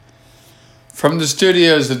From the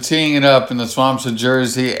studios of Teeing It Up in the swamps of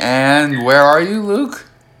Jersey, and where are you, Luke?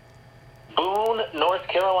 Boone, North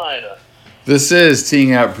Carolina. This is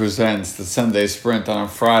Teeing Out Presents the Sunday Sprint on a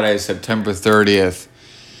Friday, September 30th.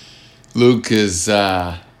 Luke is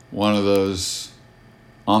one of those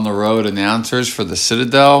on-the-road announcers for the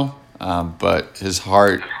Citadel, but his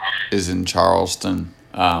heart is in Charleston.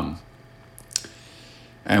 And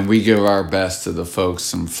we give our best to the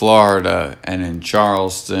folks in Florida and in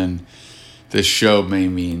Charleston. This show may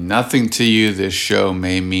mean nothing to you. This show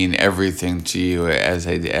may mean everything to you as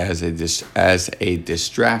a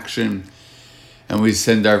distraction. And we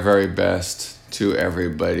send our very best to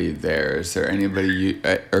everybody there. Is there anything you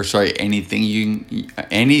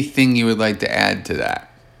would like to add to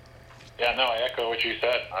that? Yeah, no, I echo what you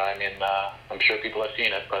said. I mean, I'm sure people have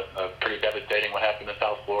seen it, but pretty devastating what happened in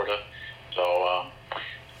South Florida. So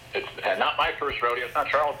it's not my first rodeo. It's not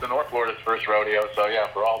Charleston or Florida's first rodeo. So yeah,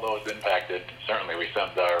 for all those impacted, certainly we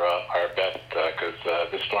send our best because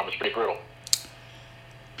this storm is pretty brutal.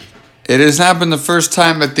 It has not been the first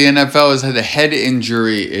time that the NFL has had head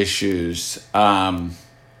injury issues.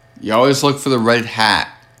 You always look for the red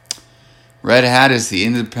hat. Red hat is the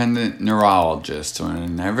independent neurologist.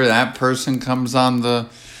 Whenever that person comes on the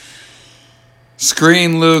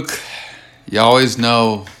screen, Luke, you always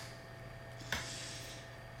know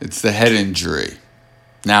it's the head injury.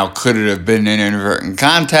 Now, could it have been an inadvertent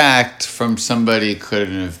contact from somebody? Could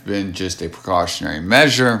it have been just a precautionary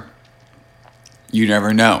measure? You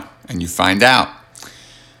never know, and you find out.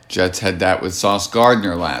 Jets had that with Sauce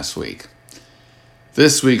Gardner last week.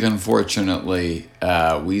 This week, unfortunately,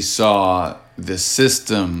 we saw the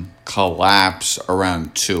system collapse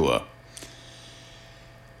around Tua.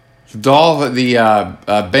 The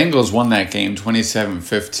Bengals won that game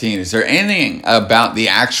 27-15. Is there anything about the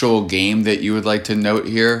actual game that you would like to note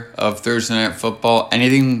here of Thursday Night Football?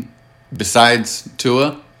 Anything besides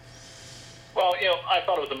Tua? Well, I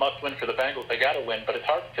thought it was a must-win for the Bengals. They got to win, but it's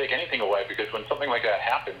hard to take anything away because when something like that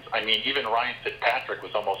happens, I mean, even Ryan Fitzpatrick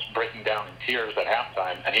was almost breaking down in tears at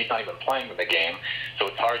halftime, and he's not even playing in the game. So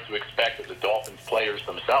it's hard to expect that the Dolphins players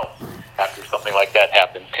themselves, after something like that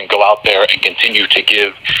happens, can go out there and continue to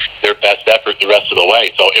give their best effort the rest of the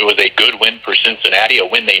way. So it was a good win for Cincinnati, a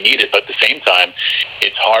win they needed, but at the same time,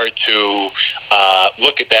 it's hard to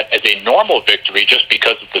look at that as a normal victory just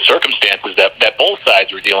because of the circumstances that both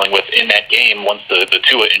sides were dealing with in that game once the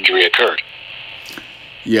Tua injury occurred.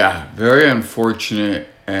 Yeah, very unfortunate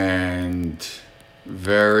and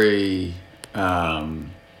very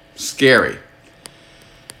scary.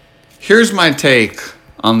 Here's my take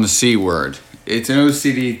on the C word. It's an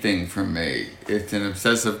OCD thing for me. It's an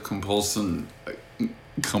obsessive compulsive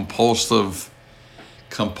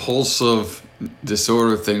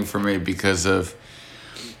disorder thing for me because of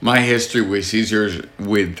my history with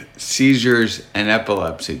seizures and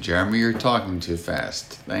epilepsy. Jeremy, you're talking too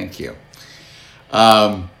fast. Thank you.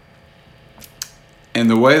 And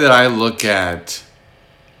the way that I look at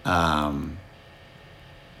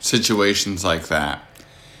situations like that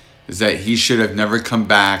is that he should have never come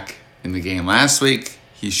back in the game last week.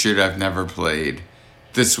 He should have never played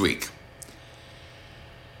this week.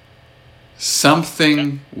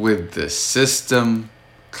 Something with the system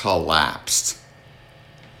collapsed.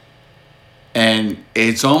 And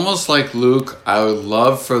it's almost like, Luke, I would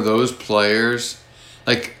love for those players,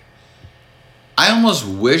 like, I almost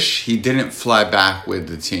wish he didn't fly back with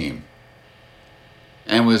the team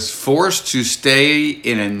and was forced to stay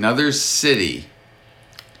in another city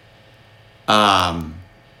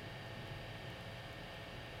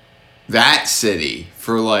that city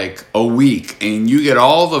for like a week, and you get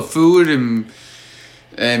all the food and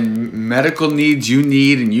medical needs you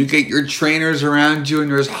need, and you get your trainers around you,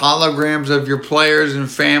 and there's holograms of your players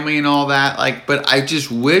and family and all that. But I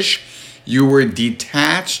just wish you were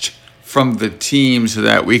detached from the team so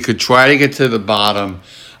that we could try to get to the bottom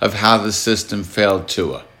of how the system failed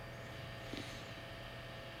Tua.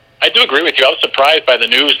 I do agree with you. I was surprised by the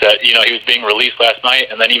news that, he was being released last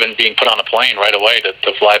night and then even being put on a plane right away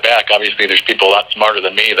to fly back. Obviously, there's people a lot smarter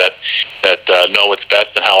than me that know what's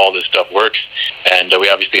best and how all this stuff works. And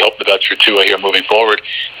we obviously hope the best for Tua here moving forward.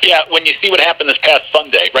 Yeah, when you see what happened this past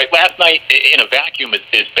Sunday, right? Last night in a vacuum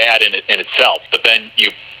is bad in itself, but then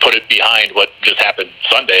you put it behind what just happened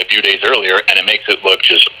Sunday a few days earlier, and it makes it look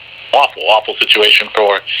just awful situation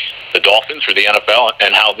for the Dolphins or the NFL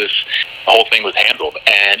and how this whole thing was handled.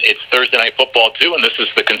 And it's Thursday Night Football, too, and this is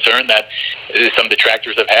the concern that some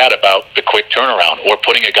detractors have had about the quick turnaround or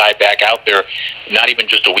putting a guy back out there not even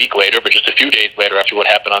just a week later, but just a few days later after what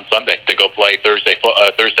happened on Sunday to go play Thursday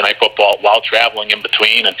Night Football while traveling in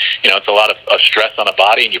between. And, it's a lot of stress on a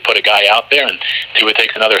body, and you put a guy out there, and Tua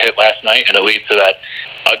takes another hit last night, and it leads to that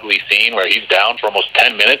ugly scene where he's down for almost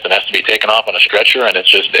 10 minutes and has to be taken off on a stretcher, and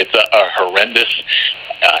it's a horrendous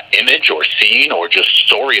image or scene or just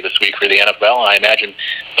story this week for the NFL, and I imagine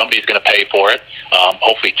somebody's going to pay for it.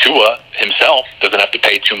 Hopefully Tua himself doesn't have to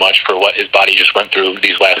pay too much for what his body just went through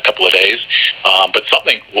these last couple of days, but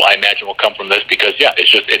something I imagine will come from this because,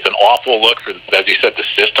 it's an awful look for, as you said, the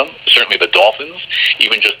system, certainly the Dolphins,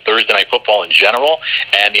 even just Thursday Night Football in general,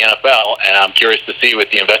 and the NFL, and I'm curious to see with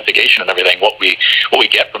the investigation and everything what we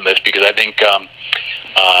get from this, because I think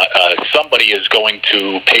somebody is going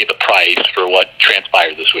to pay the price for what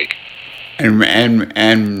transpired this week. And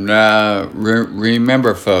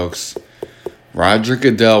remember, folks, Roger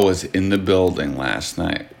Goodell was in the building last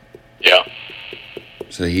night. Yeah.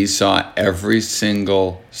 So he saw every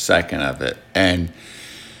single second of it. And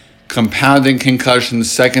compounding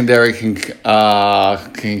concussions, secondary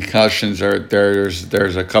concussions,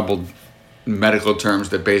 there's a couple medical terms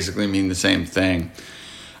that basically mean the same thing.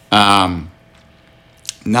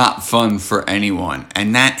 Not fun for anyone.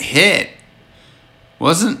 And that hit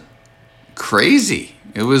wasn't crazy.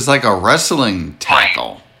 It was like a wrestling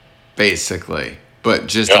tackle, basically. But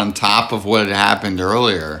just on top of what had happened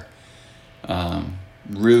earlier.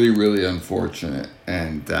 Really, really unfortunate.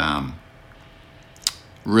 And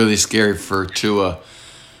really scary for Tua,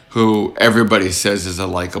 who everybody says is a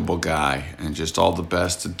likable guy. And just all the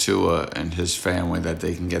best to Tua and his family that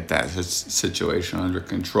they can get that situation under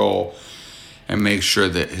control and make sure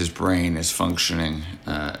that his brain is functioning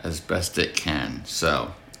as best it can.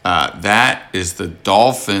 So that is the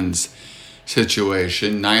Dolphins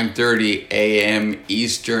situation. 9:30 a.m.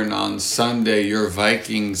 Eastern on Sunday. Your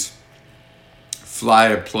Vikings fly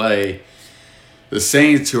to play the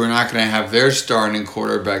Saints, who are not going to have their starting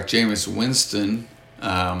quarterback, Jameis Winston,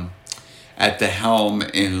 at the helm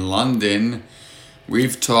in London.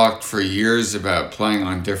 We've talked for years about playing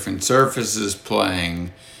on different surfaces,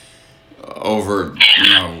 playing over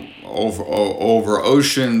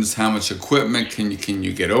oceans. How much equipment can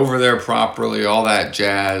you get over there properly? All that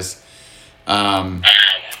jazz.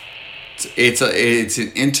 It's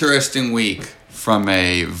an interesting week from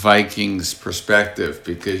a Vikings perspective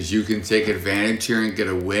because you can take advantage here and get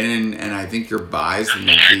a win, and I think your bye's going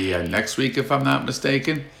to be next week, if I'm not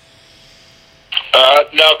mistaken.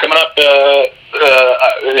 No, coming up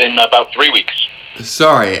in about 3 weeks.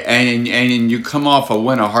 Sorry, and you come off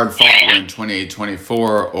a hard-fought win,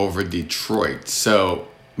 28-24 over Detroit. So,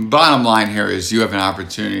 bottom line here is you have an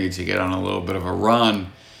opportunity to get on a little bit of a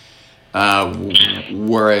run,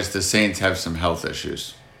 whereas the Saints have some health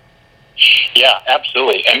issues. Yeah,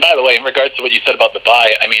 absolutely. And by the way, in regards to what you said about the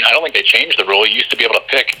bye, I don't think they changed the rule. You used to be able to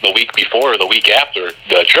pick the week before or the week after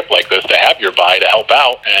the trip like this to have your bye to help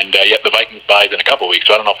out, and yet the Vikings bye's in a couple of weeks,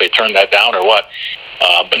 so I don't know if they turned that down or what.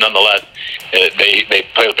 But nonetheless, they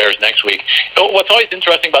play the Bears next week. But what's always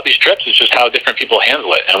interesting about these trips is just how different people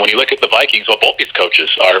handle it. And when you look at the Vikings, both these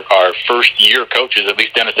coaches are first-year coaches. At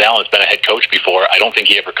least Dennis Allen has been a head coach before. I don't think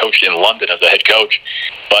he ever coached in London as a head coach.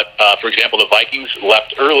 But, for example, the Vikings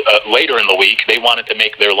left later in the week. They wanted to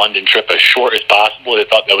make their London trip as short as possible. They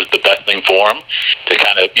thought that was the best thing for them, to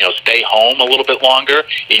kind of stay home a little bit longer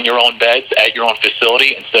in your own beds at your own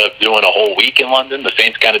facility instead of doing a whole week in London. The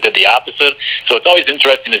Saints kind of did the opposite. So it's always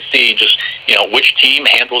interesting to see just which team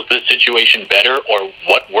handles this situation better or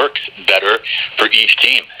what works better for each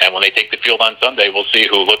team. And when they take the field on Sunday, we'll see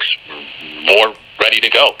who looks more ready to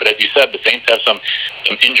go. But as you said, the Saints have some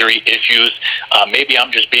injury issues. Maybe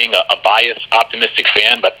I'm just being a biased, optimistic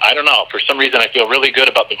fan, but I don't know. For some reason, I feel really good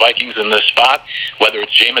about the Vikings in this spot, whether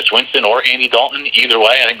it's Jameis Winston or Andy Dalton. Either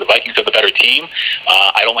way, I think the Vikings are the better team.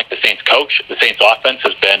 I don't like the Saints coach. The Saints offense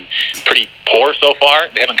has been pretty poor so far.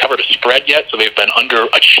 They haven't covered a spread yet, so they've been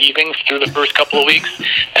underachieving through the first couple of weeks.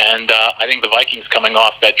 And I think the Vikings coming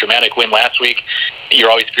off that dramatic win last week, you're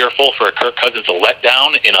always fearful for a Kirk Cousins a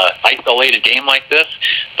letdown in an isolated game like this.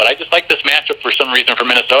 But I just like this matchup for some reason for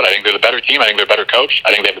Minnesota. I think they're the better team. I think they're a better coach.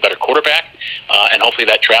 I think they have a better quarterback. And hopefully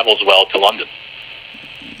that travels well to London.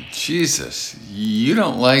 Jesus, you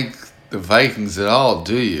don't like the Vikings at all,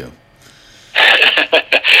 do you?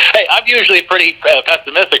 Hey, I'm usually pretty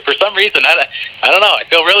pessimistic. For some reason, I don't know. I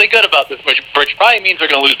feel really good about this, which probably means they're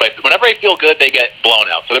going to lose by... Whenever I feel good, they get blown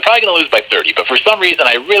out. So they're probably going to lose by 30. But for some reason,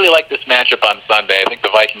 I really like this matchup on Sunday. I think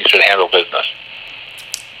the Vikings should handle business.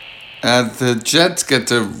 The Jets get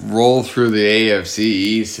to roll through the AFC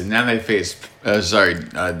East, and now they face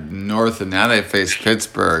North, and now they face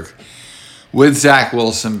Pittsburgh with Zach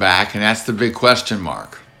Wilson back, and that's the big question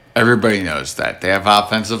mark. Everybody knows that. They have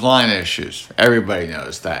offensive line issues. Everybody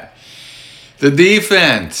knows that. The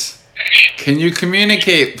defense. Can you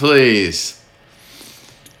communicate, please?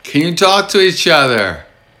 Can you talk to each other?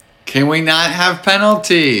 Can we not have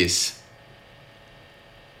penalties?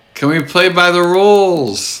 Can we play by the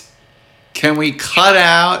rules? Can we cut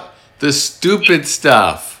out the stupid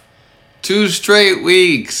stuff? 2 straight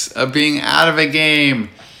weeks of being out of a game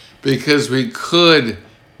because we could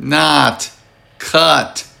not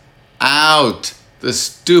cut out the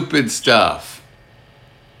stupid stuff.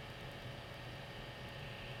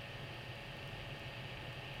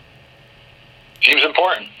 Seems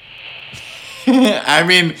important. I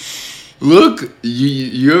mean, look,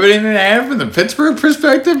 you have anything to add from the Pittsburgh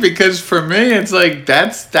perspective? Because for me, it's like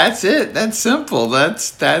that's it. That's simple.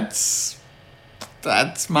 That's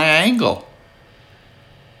my angle.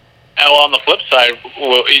 And on the flip side,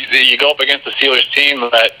 you go up against the Steelers team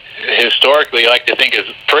that historically you like to think is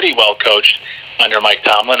pretty well coached under Mike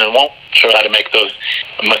Tomlin and won't try to make those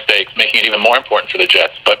mistakes, making it even more important for the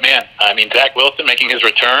Jets. But man, I mean, Zach Wilson making his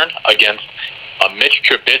return against a Mitch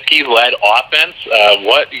Trubisky-led offense.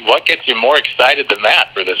 What gets you more excited than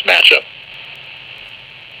that for this matchup?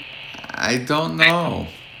 I don't know.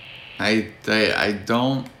 I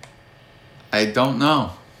don't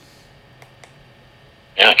know.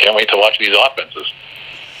 Yeah, I can't wait to watch these offenses.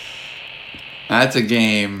 That's a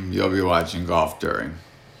game you'll be watching golf during.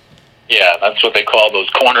 Yeah, that's what they call those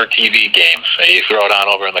corner TV games. You throw it on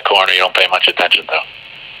over in the corner, you don't pay much attention to.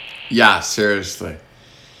 Yeah, seriously.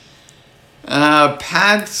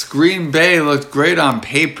 Pats Green Bay looked great on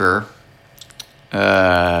paper.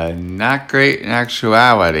 Not great in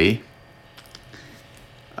actuality.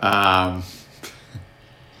 Bill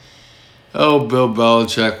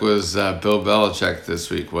Belichick was Bill Belichick this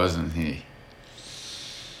week, wasn't he?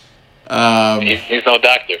 He's no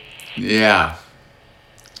doctor. Yeah.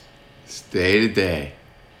 It's day to day.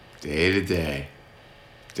 Day to day.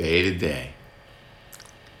 Day to day.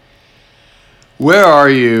 Where are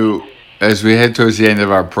you, as we head towards the end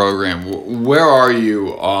of our program, where are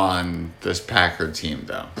you on this Packer team,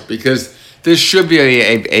 though? Because this should be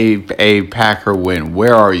a Packer win.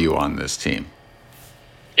 Where are you on this team?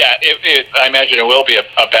 Yeah, I imagine it will be a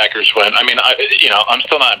Packers win. I mean, I'm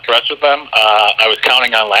still not impressed with them. I was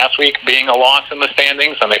counting on last week being a loss in the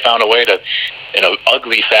standings, and they found a way to, in an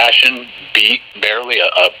ugly fashion, beat barely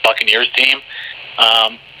a Buccaneers team.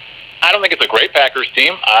 I don't think it's a great Packers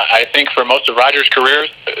team. I think for most of Rodgers' career,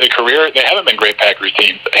 they haven't been great Packers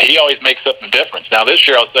teams. He always makes up the difference. Now, this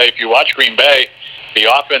year, I'll say, if you watch Green Bay, the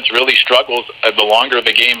offense really struggles the longer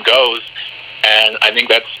the game goes. And I think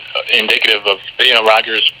that's indicative of,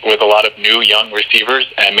 Rodgers with a lot of new, young receivers,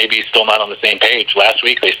 and maybe he's still not on the same page. Last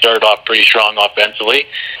week, they started off pretty strong offensively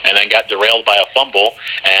and then got derailed by a fumble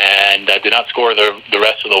and did not score the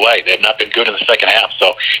rest of the way. They have not been good in the second half.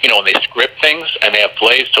 So, when they script things and they have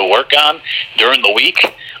plays to work on during the week,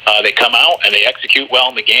 they come out and they execute well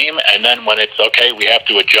in the game. And then when it's okay, we have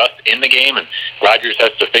to adjust in the game, and Rodgers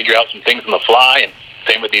has to figure out some things on the fly, and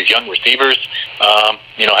same with these young receivers,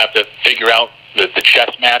 have to figure out the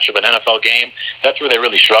chess match of an NFL game. That's where they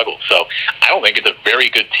really struggle. So I don't think it's a very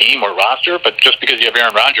good team or roster, but just because you have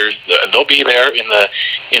Aaron Rodgers, they'll be there in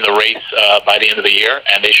the race by the end of the year,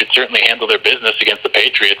 and they should certainly handle their business against the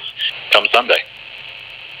Patriots come Sunday.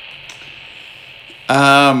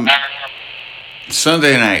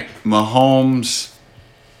 Sunday night, Mahomes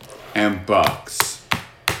and Bucks.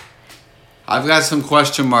 I've got some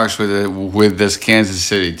question marks with this Kansas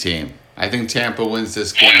City team. I think Tampa wins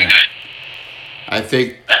this game. I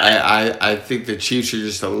think the Chiefs are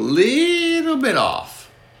just a little bit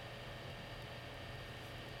off.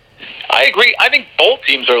 I agree. I think both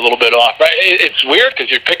teams are a little bit off. Right? It's weird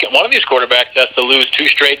because you're picking one of these quarterbacks has to lose 2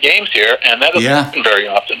 straight games here, and that doesn't happen very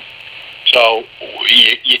often. So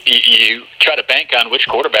you try to bank on which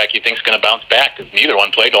quarterback you think is going to bounce back, because neither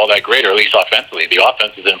one played all that great, or at least offensively. The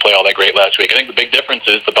offenses didn't play all that great last week. I think the big difference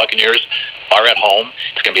is the Buccaneers are at home.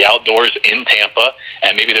 It's going to be outdoors in Tampa,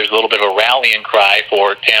 and maybe there's a little bit of a rallying cry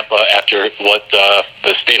for Tampa after what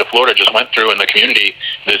the state of Florida just went through in the community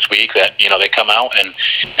this week, that they come out and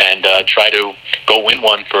try to go win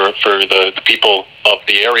one for the people of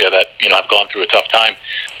the area that have gone through a tough time.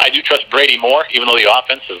 I do trust Brady more, even though the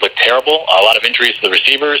offense has looked terrible. A lot of injuries to the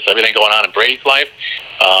receivers, everything going on in Brady's life.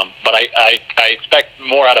 But I expect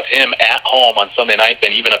more out of him at home on Sunday night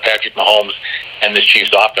than even a Patrick Mahomes and this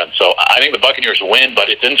Chiefs offense. So I think the Buccaneers win, but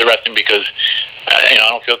it's interesting because I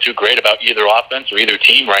don't feel too great about either offense or either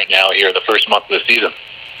team right now here the first month of the season.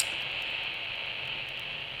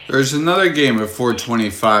 There's another game at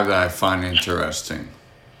 425 that I find interesting.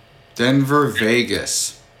 Denver,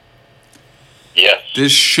 Vegas. Yes.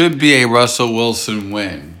 This should be a Russell Wilson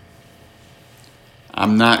win.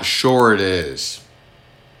 I'm not sure it is.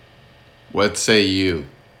 What say you?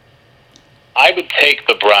 I would take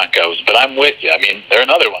the Broncos, but I'm with you. I mean, they're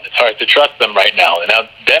another one. It's hard to trust them right now. And now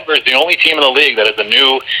Denver's the only team in the league that has a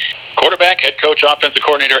new quarterback, head coach, offensive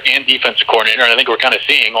coordinator, and defensive coordinator. And I think we're kind of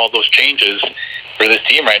seeing all those changes for this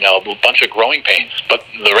team right now, a bunch of growing pains. But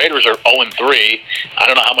the Raiders are 0-3. I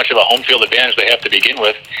don't know how much of a home field advantage they have to begin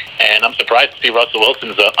with. And I'm surprised to see Russell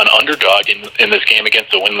Wilson's an underdog in this game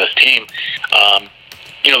against a winless team.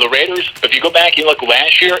 The Raiders, if you go back and look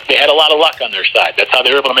last year, they had a lot of luck on their side. That's how they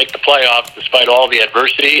were able to make the playoffs despite all the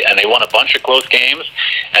adversity, and they won a bunch of close games,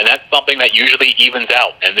 and that's something that usually evens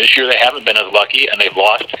out. And this year they haven't been as lucky, and they've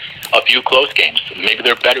lost a few close games. Maybe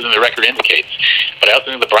they're better than the record indicates. But I also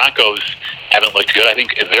think the Broncos haven't looked good. I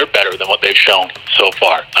think they're better than what they've shown so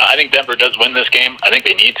far. I think Denver does win this game. I think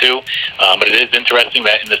they need to. But it is interesting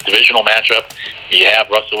that in this divisional matchup, you have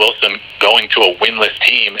Russell Wilson going to a winless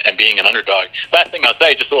team and being an underdog. Last thing I'll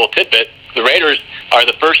say, just a little tidbit, the Raiders are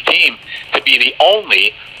the first team to be the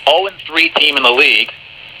only 0-3 team in the league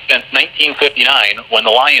since 1959 when the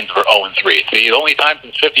Lions were 0-3. It's the only time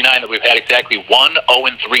since 59 that we've had exactly one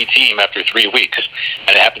 0-3 team after 3 weeks, and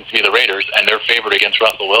it happens to be the Raiders, and they're favored against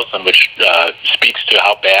Russell Wilson, which speaks to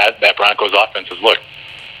how bad that Broncos offense has looked.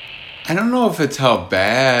 I don't know if it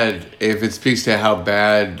speaks to how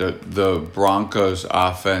bad the Broncos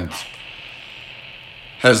offense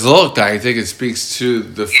has looked. I think it speaks to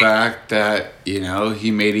the fact that,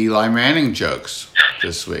 he made Eli Manning jokes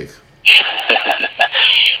this week.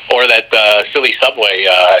 Or that silly Subway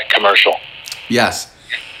commercial. Yes.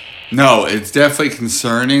 No, it's definitely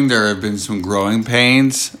concerning. There have been some growing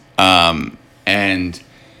pains. And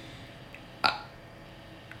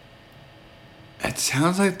it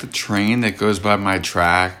sounds like the train that goes by my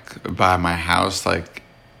house, like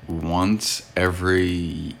once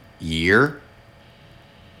every year.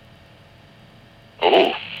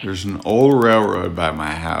 Ooh. There's an old railroad by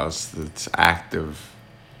my house that's active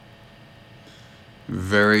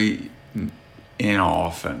very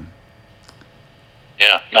inoften.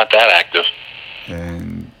 Yeah, not that active.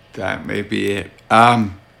 And that may be it.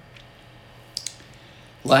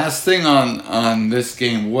 Last thing on this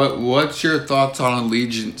game, what's your thoughts on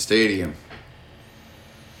Allegiant Stadium?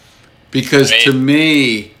 Because to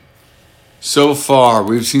me, so far,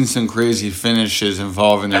 we've seen some crazy finishes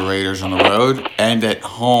involving the Raiders on the road and at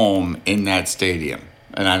home in that stadium.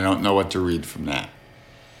 And I don't know what to read from that.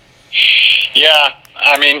 Yeah,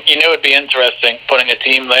 I mean, it'd be interesting putting a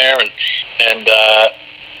team there, and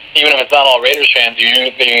even if it's not all Raiders fans, you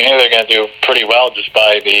knew they're going to do pretty well just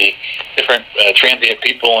by the different transient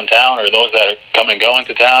people in town or those that come and go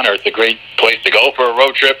into town, or it's a great place to go for a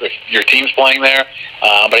road trip if your team's playing there.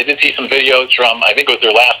 But I did see some videos from, I think it was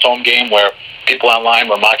their last home game, where people online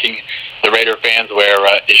were mocking the Raider fans, where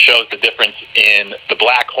it shows the difference in the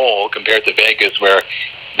black hole compared to Vegas, where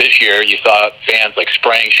this year you saw fans like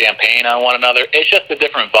spraying champagne on one another. It's just a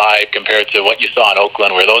different vibe compared to what you saw in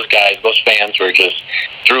Oakland, where those fans were just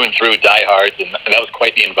through and through diehards, and that was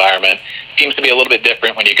quite the environment. Seems to be a little bit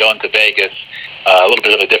different when you go into Vegas. A little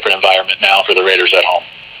bit of a different environment now for the Raiders at home.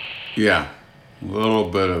 Yeah, a little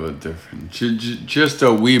bit of a difference. Just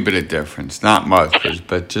a wee bit of difference. Not much,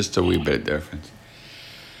 but just a wee bit of difference.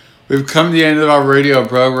 We've come to the end of our radio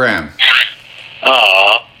program.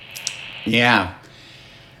 Aww. Yeah.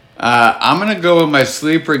 I'm going to go with my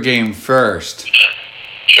sleeper game first.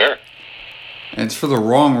 Sure. And it's for the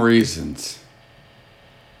wrong reasons.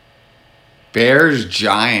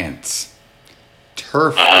 Bears-Giants.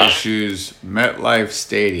 Turf issues, MetLife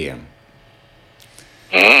Stadium.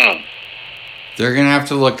 Mm. They're going to have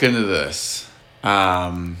to look into this.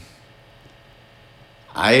 I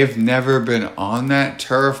have never been on that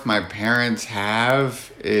turf. My parents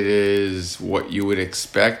have. It is what you would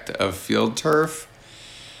expect of field turf.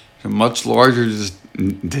 A much larger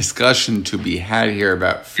discussion to be had here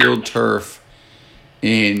about field turf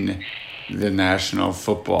in the National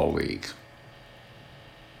Football League.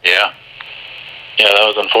 Yeah. Yeah, that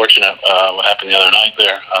was unfortunate what happened the other night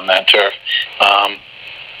there on that turf.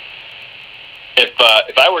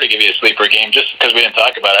 If I were to give you a sleeper game, just because we didn't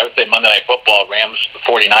talk about it, I would say Monday Night Football, Rams,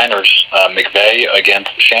 49ers, McVay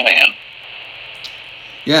against Shanahan.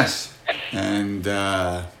 Yes, and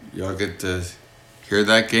y'all get to hear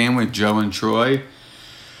that game with Joe and Troy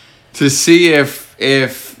to see if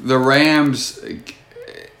the Rams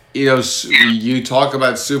you talk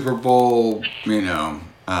about Super Bowl,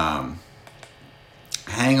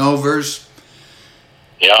 hangovers.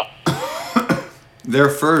 Yeah. They're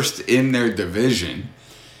first in their division.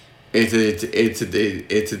 It's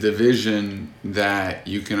a division that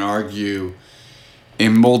you can argue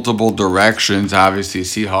in multiple directions. Obviously,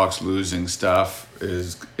 Seahawks losing stuff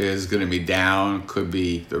is going to be down. Could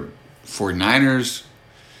be the 49ers.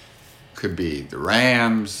 Could be the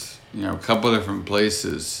Rams. A couple different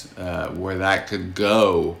places where that could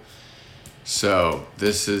go. So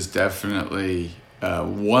this is definitely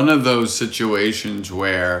one of those situations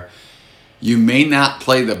where you may not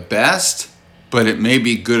play the best, but it may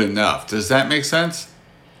be good enough. Does that make sense?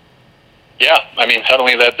 Yeah, I mean,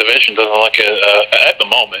 suddenly that division doesn't look, at the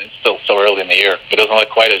moment, it's still so early in the year, it doesn't look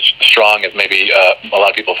quite as strong as maybe a lot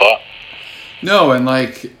of people thought. No, and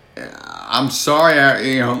I'm sorry,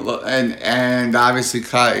 and obviously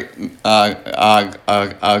Kyler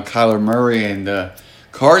Murray and the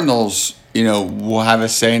Cardinals, will have a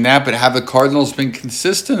say in that, but have the Cardinals been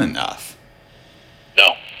consistent enough?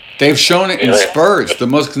 No. They've shown it in spurts. The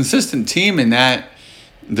most consistent team in that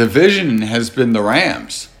division has been the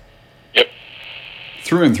Rams. Yep.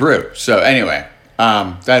 Through and through. So anyway,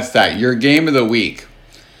 that's that. Your game of the week.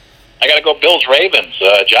 I got to go Bills-Ravens.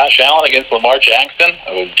 Josh Allen against Lamar Jackson.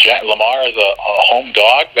 Lamar is a home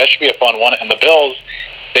dog. That should be a fun one. And the Bills,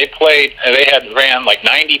 they ran like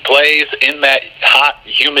 90 plays in that hot,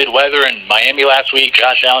 humid weather in Miami last week.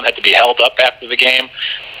 Josh Allen had to be held up after the game.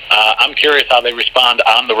 I'm curious how they respond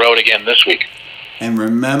on the road again this week. And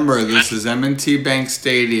remember, this is M&T Bank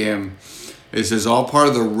Stadium. This is all part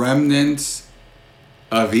of the remnants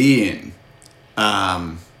of Ian.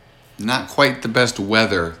 Not quite the best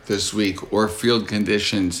weather this week or field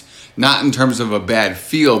conditions. Not in terms of a bad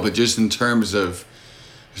field, but just in terms of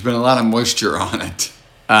there's been a lot of moisture on it.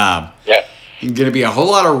 Yeah. Going to be a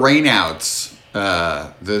whole lot of rainouts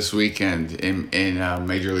this weekend in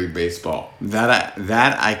Major League Baseball. That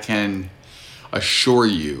I can assure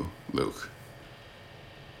you, Luke.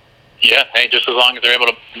 Yeah, hey, just as long as they're able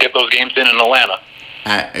to get those games in Atlanta.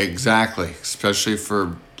 Exactly, especially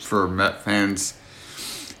for Met fans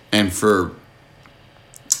and for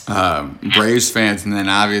Braves fans, and then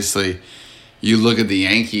obviously you look at the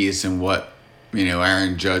Yankees and what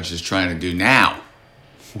Aaron Judge is trying to do now,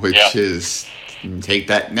 which is take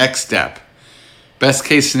that next step. Best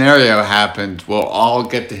case scenario happened. Well, I'll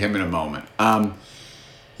get to him in a moment.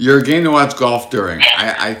 Your game to watch golf during.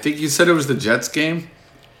 I think you said it was the Jets game.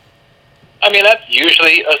 I mean, that's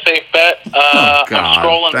usually a safe bet. Oh, God. I'm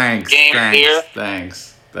scrolling games here.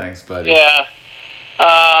 Thanks, buddy. Yeah.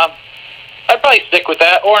 I'd probably stick with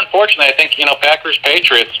that. Or, unfortunately, I think,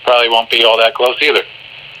 Packers-Patriots probably won't be all that close either.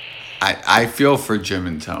 I feel for Jim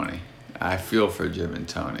and Tony.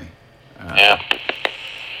 Yeah.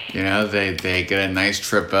 They get a nice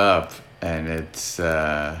trip up, and it's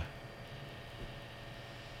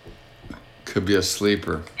could be a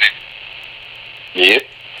sleeper. Yep.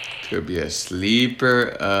 Could be a sleeper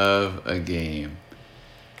of a game.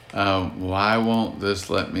 Why won't this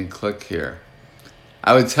let me click here?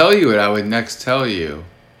 I would tell you what I would next tell you.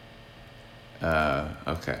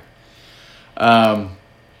 Okay.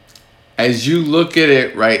 As you look at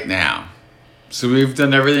it right now, so we've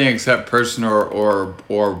done everything except person or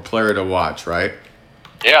player to watch, right?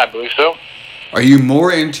 Yeah, I believe so. Are you more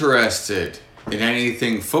interested in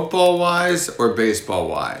anything football-wise or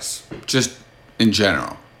baseball-wise? Just in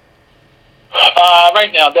general.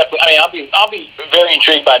 Right now, definitely. I mean, I'll be very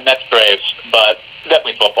intrigued by Mets Braves, but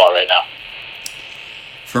definitely football right now.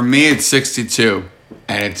 For me, it's 62,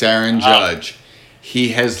 and it's Aaron Judge. He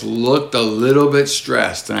has looked a little bit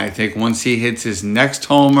stressed, and I think once he hits his next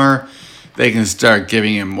homer, they can start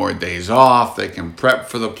giving him more days off. They can prep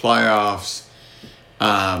for the playoffs.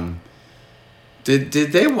 Did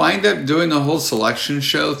they wind up doing the whole selection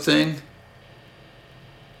show thing?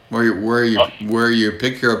 Where you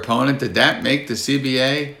pick your opponent? Did that make the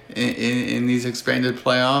CBA in these expanded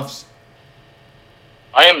playoffs?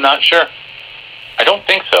 I am not sure. I don't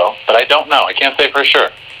think so, but I don't know. I can't say for sure.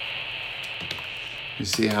 You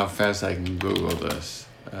see how fast I can Google this.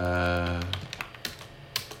 I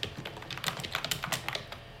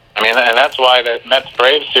mean, and that's why the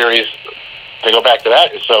Mets-Braves series, to go back to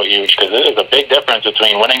that, is so huge, because it is a big difference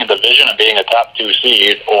between winning a division and being a top 2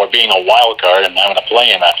 seed or being a wild card and having to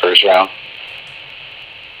play in that first round.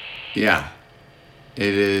 Yeah.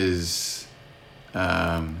 It is...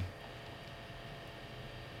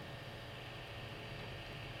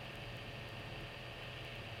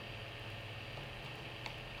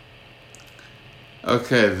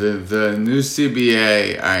 Okay, the new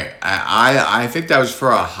CBA, I think that was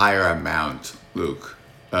for a higher amount, Luke.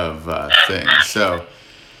 things. So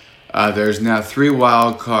there's now 3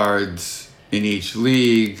 wild cards in each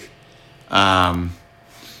league,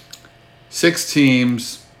 6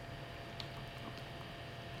 teams.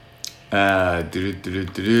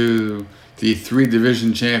 The 3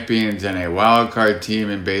 division champions and a wild card team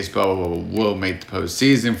in baseball will make the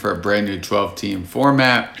postseason for a brand new 12-team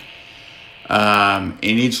format. In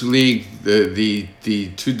each league, the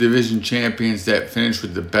 2 division champions that finish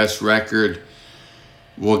with the best record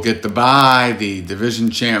will get the bye. The division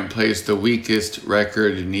champ plays the weakest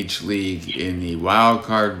record in each league in the wild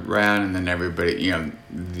card round, and then everybody,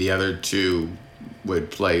 the other 2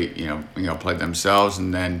 would play, play themselves,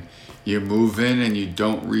 and then you move in and you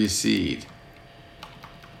don't reseed.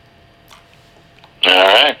 All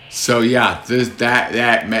right. So yeah,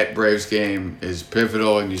 that Met Braves game is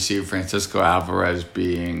pivotal, and you see Francisco Alvarez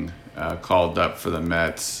being called up for the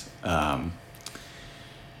Mets.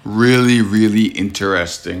 Really, really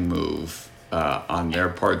interesting move on their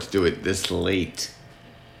part to do it this late,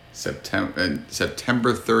 September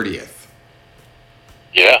 30th.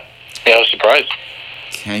 Yeah, I was surprised.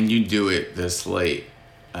 Can you do it this late?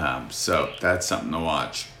 So that's something to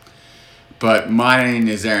watch. But mine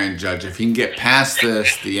is Aaron Judge. If he can get past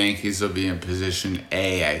this, the Yankees will be in position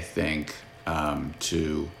A, I think,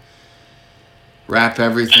 to wrap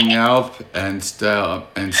everything up and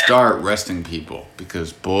start resting people.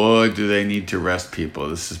 Because, boy, do they need to rest people.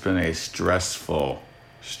 This has been a stressful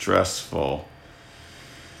stretch.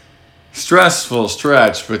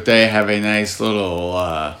 But they have a nice little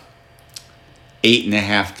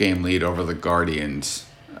 8.5 game lead over the Guardians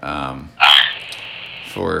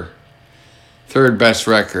for 3rd best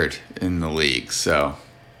record in the league. So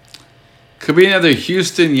could be another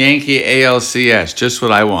Houston Yankee ALCS. Just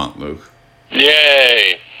what I want, Luke.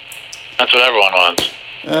 Yay! That's what everyone wants.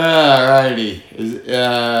 Alrighty.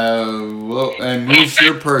 And who's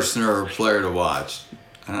your person or player to watch?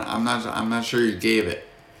 I'm not sure you gave it.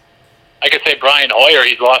 I could say Brian Hoyer.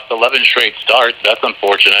 He's lost 11 straight starts. That's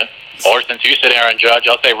unfortunate. Or since you said Aaron Judge,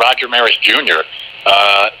 I'll say Roger Maris Jr.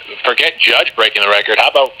 Forget Judge breaking the record. How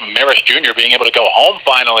about Maris Jr. being able to go home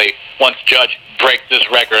finally once Judge breaks this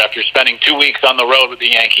record after spending 2 weeks on the road with the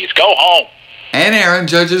Yankees? Go home. And Aaron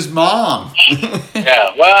Judge's mom.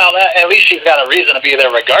 Yeah, well, at least she's got a reason to be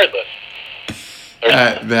there regardless.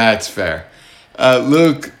 That's fair.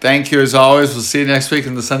 Luke, thank you as always. We'll see you next week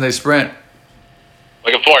in the Sunday Sprint.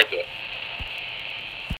 Looking forward to it.